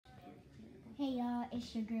Hey y'all,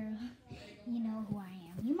 it's your girl. You know who I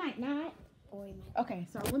am. You might not, or you might. Okay,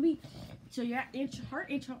 so let me show you her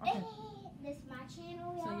intro. Okay. Hey, this is my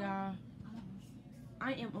channel, y'all. So y'all,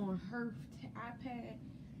 I am on her iPad.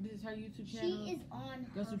 This is her YouTube channel. She is on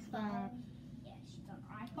Go her subscribe. phone. Yeah, she's on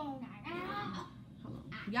iPhone. Hold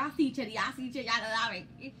on. Y'all see each other. Y'all know already.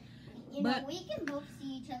 You know, we can both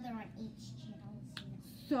see each other on each channel.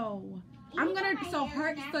 So Even I'm gonna. though So my hair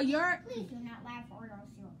her. is So nappy, you're. Please do not laugh, or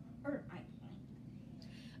else you'll hurt my.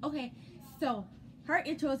 Okay. So her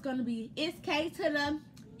intro is gonna be it's K to the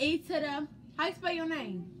E to the. How you spell your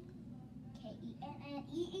name? K-E-N-N-E-E-I-I.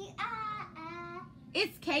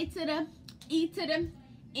 It's K to the E to the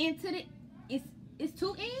N to the. It's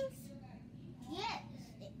two N's. Yes.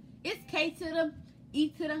 It's K to the E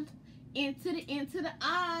to the N to the N to the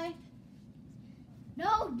I.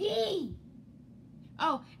 No, D.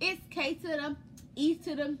 Oh, it's K to the E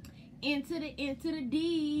to the N to the N to the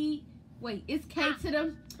D. Wait, it's K to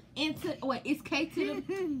the N to. Wait, it's K to the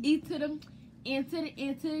E to the N to the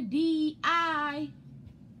N to the D I.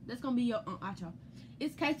 That's gonna be your outro.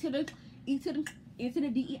 It's K to the E to the N to the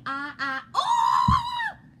D E I I.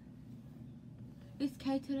 Oh! It's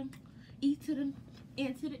K to the E to the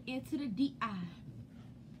N to the N to the D I.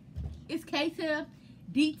 It's K to the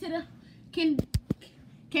D to the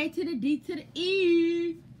K to the D to the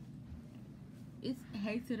E. It's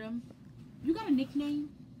K to them. You got a nickname?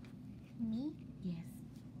 Me? Yes.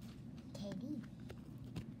 KD.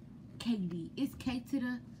 Katie. It's K to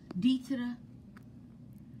the D to the.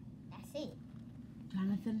 That's it.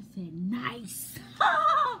 Jonathan said nice.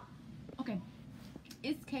 Okay.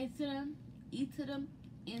 It's K to them, E to them,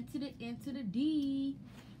 N to the N to the D.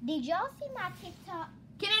 Did y'all see my TikTok?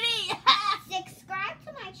 Kennedy. Subscribe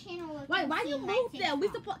to my channel. Wait, why you move that? We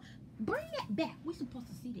supposed bring that back. We supposed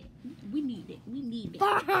to see that. We need it. We need it.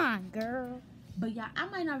 Fine, girl. But y'all, I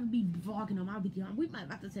might not be vlogging on my video. We might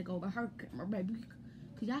have to take over her camera, baby.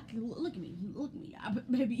 Cause y'all can look at me. Look at me, y'all.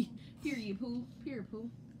 Baby. Period, poo. Period, poo.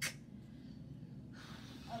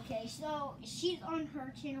 Okay, so she's on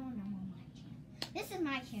her channel and I'm on my channel. This is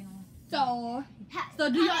my channel. So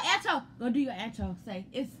do your intro. Go do your intro. Say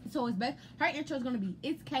it's best. Her intro is gonna be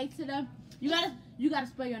it's K to the. You gotta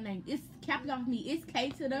spell your name. It's copy off me. It's K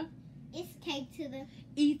to the. It's K to the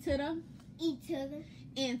E to the. E to the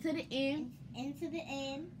N to the N. N to the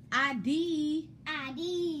N. I D. I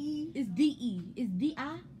D. It's D E. It's D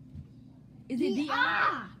I. Is it D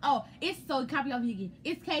I? Oh, it's so copy off me again.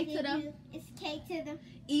 It's K to the. It's K to the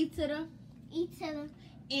E to the. E to the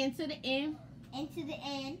N to the N. N to the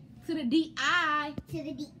N. To the D I. To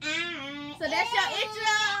the D I. So that's your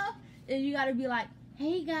intro. And you gotta be like,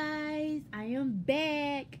 hey guys, I am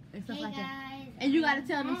back. And stuff like that. And you gotta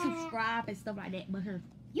tell them subscribe and stuff like that. But her.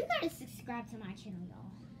 You gotta subscribe to my channel, y'all.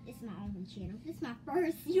 It's my only channel. This is my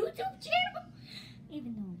first YouTube channel.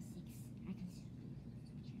 Even though I'm 6, I can still do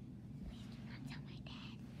not tell my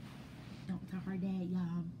dad. Don't tell her dad,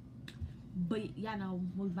 y'all. But y'all know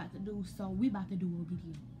what we about to do. So we about to do a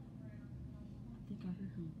video. I think I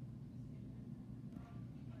heard him.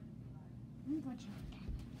 I'm gonna check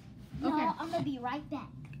that. Okay. No, I'm gonna be right back.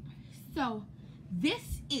 So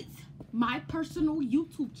this is my personal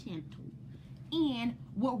YouTube channel. And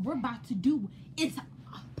what we're about to do is a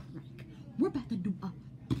prank. We're about to do a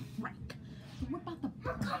prank. So we're about to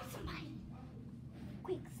Here comes somebody.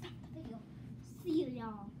 Quick, stop the video. See you,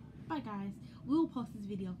 y'all. Bye guys. We'll post this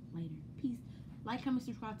video later. Peace. Like, comment,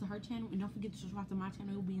 subscribe to her channel. And don't forget to subscribe to my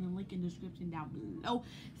channel. It will be in the link in the description down below.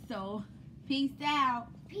 So, peace out.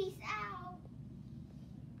 Peace out.